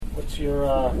What's your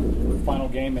final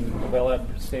game in Bell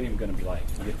Stadium going to be like?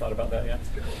 Have you thought about that yet?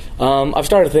 I've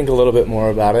started to think a little bit more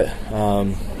about it.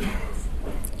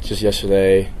 Just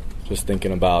yesterday, just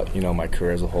thinking about my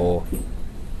career as a whole.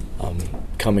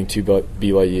 Coming to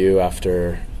BYU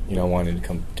after wanting to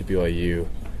come to BYU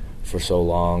for so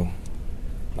long,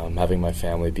 having my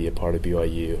family be a part of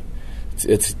BYU.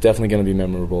 It's definitely going to be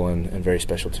memorable and very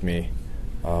special to me.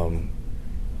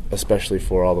 Especially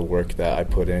for all the work that I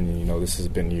put in. This has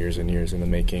been years and years in the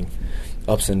making.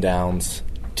 Ups and downs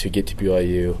to get to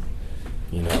BYU,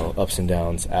 ups and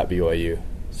downs at BYU.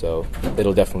 So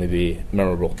it'll definitely be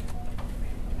memorable.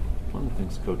 One of the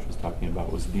things Coach was talking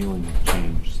about was dealing with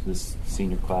change. This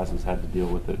senior class has had to deal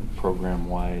with it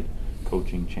program-wide,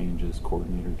 coaching changes,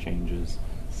 coordinator changes,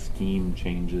 scheme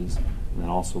changes, and then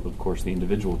also, of course, the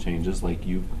individual changes like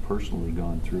you've personally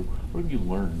gone through. What have you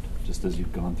learned just as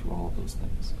you've gone through all of those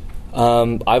things?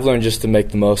 I've learned just to make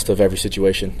the most of every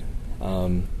situation.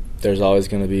 There's always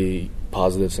going to be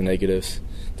positives and negatives.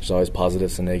 There's always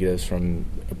positives and negatives from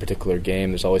a particular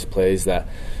game. There's always plays that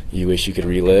you wish you could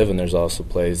relive, and there's also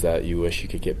plays that you wish you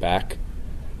could get back.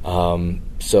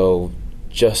 So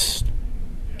just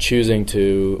choosing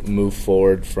to move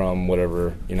forward from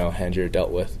whatever hand you're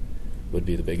dealt with would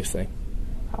be the biggest thing.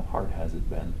 How hard has it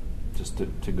been just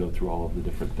to go through all of the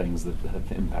different things that have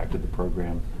impacted the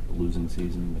program, the losing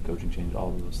season, the coaching change, all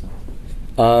of those things?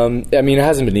 It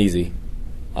hasn't been easy.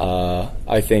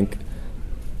 I think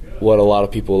what a lot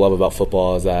of people love about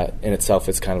football is that in itself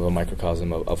it's kind of a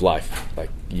microcosm of life. Like,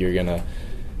 you're going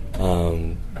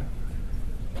to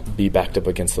be backed up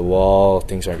against the wall.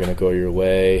 Things aren't going to go your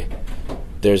way.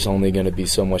 There's only going to be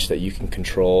so much that you can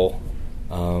control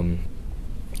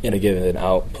in a given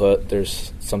output.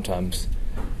 There's sometimes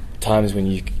times when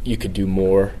you could do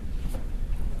more.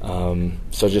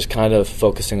 So just kind of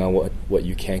focusing on what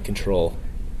you can control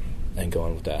and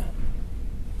going with that.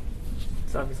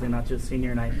 It's obviously not just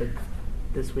senior night, but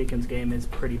this weekend's game is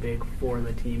pretty big for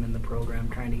the team and the program,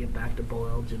 trying to get back to bowl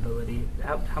eligibility.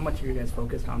 How much are you guys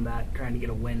focused on that, trying to get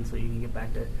a win so you can get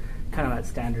back to kind of that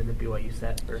standard that BYU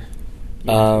set for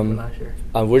last year?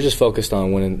 We're just focused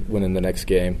on winning the next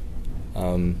game.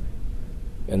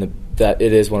 That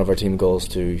it is one of our team goals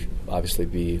to obviously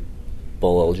be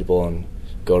bowl eligible and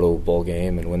go to a bowl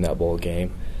game and win that bowl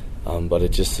game. But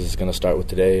it just is going to start with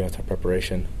today with our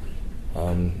preparation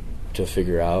to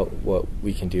figure out what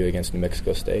we can do against New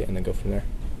Mexico State and then go from there.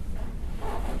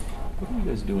 What are you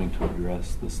guys doing to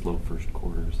address the slow first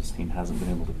quarters? This team hasn't been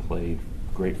able to play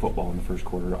great football in the first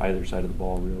quarter, either side of the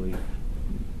ball really.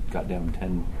 Got down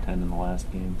 10 in the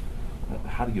last game.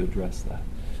 How do you address that?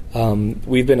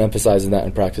 We've been emphasizing that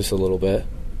in practice a little bit.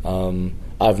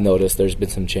 I've noticed there's been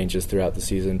some changes throughout the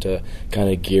season to kind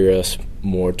of gear us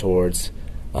more towards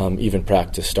even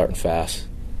practice starting fast,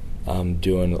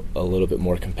 doing a little bit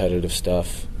more competitive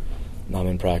stuff.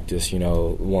 In practice,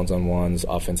 ones-on-ones,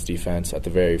 offense, defense at the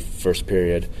very first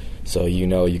period. So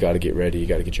you got to get ready, you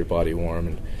got to get your body warm,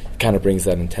 and it kind of brings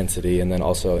that intensity. And then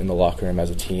also in the locker room as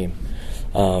a team,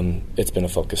 it's been a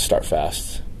focus, start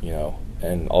fast,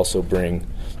 and also bring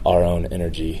our own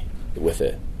energy with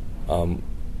it.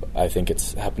 I think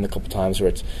it's happened a couple times where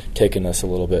it's taken us a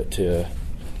little bit to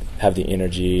have the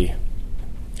energy,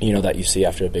 that you see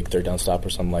after a big third down stop or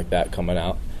something like that coming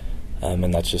out.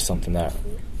 And that's just something that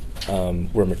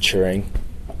we're maturing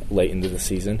late into the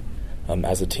season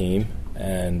as a team,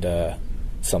 and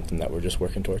something that we're just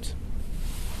working towards.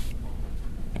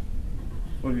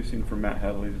 What have you seen from Matt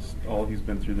Hadley, just all he's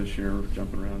been through this year,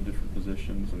 jumping around different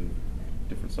positions and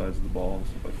different sides of the ball and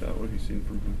stuff like that? What have you seen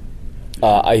from him?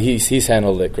 He's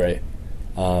handled it great.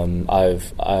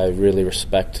 I really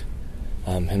respect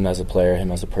him as a player,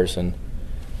 him as a person.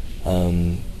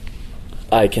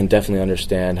 I can definitely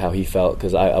understand how he felt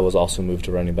because I was also moved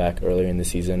to running back earlier in the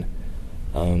season.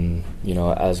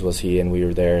 As was he, and we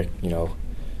were there.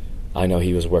 I know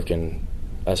he was working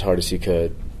as hard as he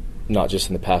could, not just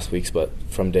in the past weeks, but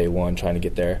from day one, trying to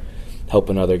get there,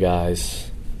 helping other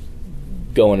guys,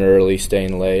 going early,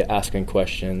 staying late, asking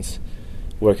questions,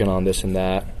 working on this and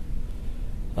that.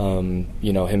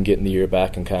 Him getting the year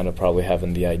back and kind of probably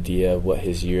having the idea of what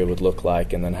his year would look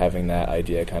like, and then having that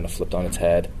idea kind of flipped on its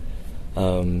head.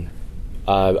 I'm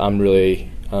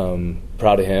really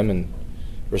proud of him and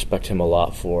respect him a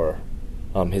lot for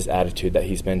his attitude that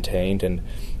he's maintained, and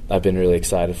I've been really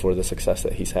excited for the success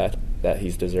that he's had, that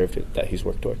he's deserved, that he's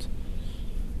worked towards.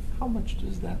 How much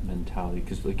does that mentality,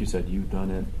 because like you said, you've done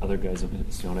it, other guys have,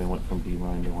 went from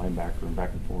D-line to linebacker and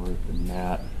back and forth and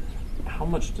that. How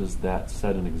much does that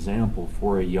set an example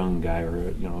for a young guy,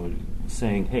 or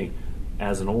saying, hey,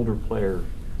 as an older player,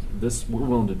 we're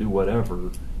willing to do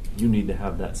whatever, you need to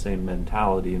have that same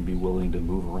mentality and be willing to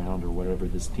move around or whatever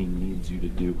this team needs you to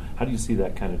do. How do you see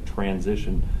that kind of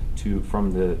transition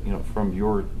from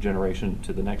your generation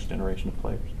to the next generation of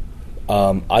players?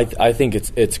 I think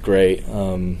it's great.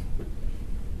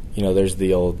 There's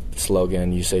the old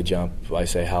slogan, you say jump, I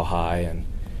say how high, and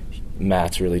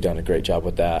Matt's really done a great job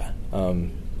with that.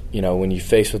 When you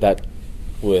face with that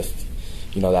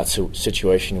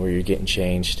situation where you're getting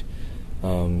changed,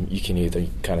 you can either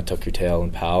kind of tuck your tail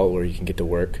and pout, or you can get to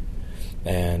work.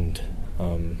 And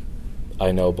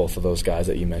I know both of those guys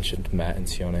that you mentioned, Matt and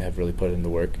Sione, have really put in the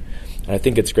work. And I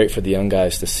think it's great for the young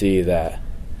guys to see that,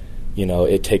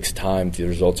 it takes time. The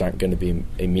results aren't going to be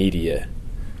immediate,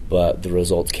 but the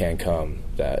results can come.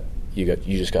 That you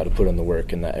just got to put in the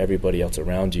work, and that everybody else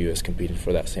around you is competing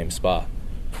for that same spot.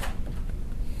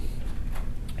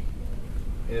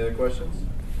 Any other questions?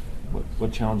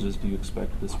 What challenges do you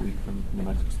expect this week from New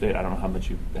Mexico State? I don't know how much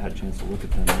you've had a chance to look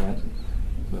at them yet.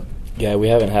 But. Yeah, we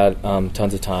haven't had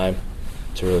tons of time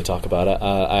to really talk about it.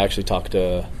 I actually talked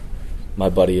to my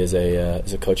buddy as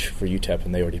a coach for UTEP,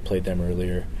 and they already played them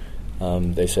earlier.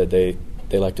 They said they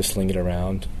like to sling it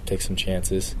around, take some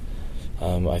chances.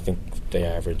 I think they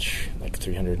average like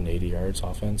 380 yards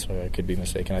offense, or I could be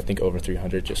mistaken. I think over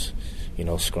 300 just,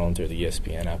 scrolling through the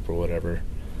ESPN app or whatever.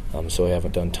 So we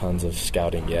haven't done tons of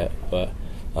scouting yet. But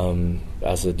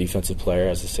as a defensive player,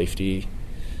 as a safety,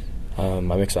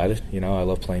 I'm excited. I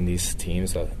love playing these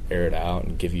teams that air it out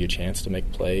and give you a chance to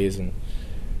make plays and,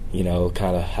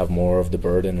 kind of have more of the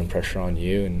burden and pressure on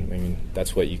you. And,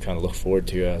 that's what you kind of look forward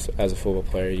to as a football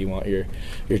player. You want your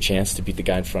chance to beat the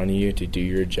guy in front of you, to do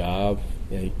your job,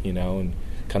 and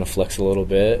kind of flex a little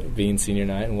bit, being senior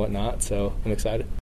night and whatnot. So I'm excited.